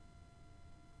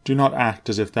Do not act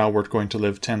as if thou wert going to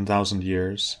live 10,000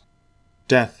 years.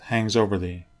 Death hangs over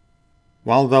thee.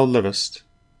 While thou livest,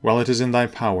 while it is in thy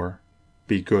power,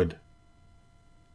 be good.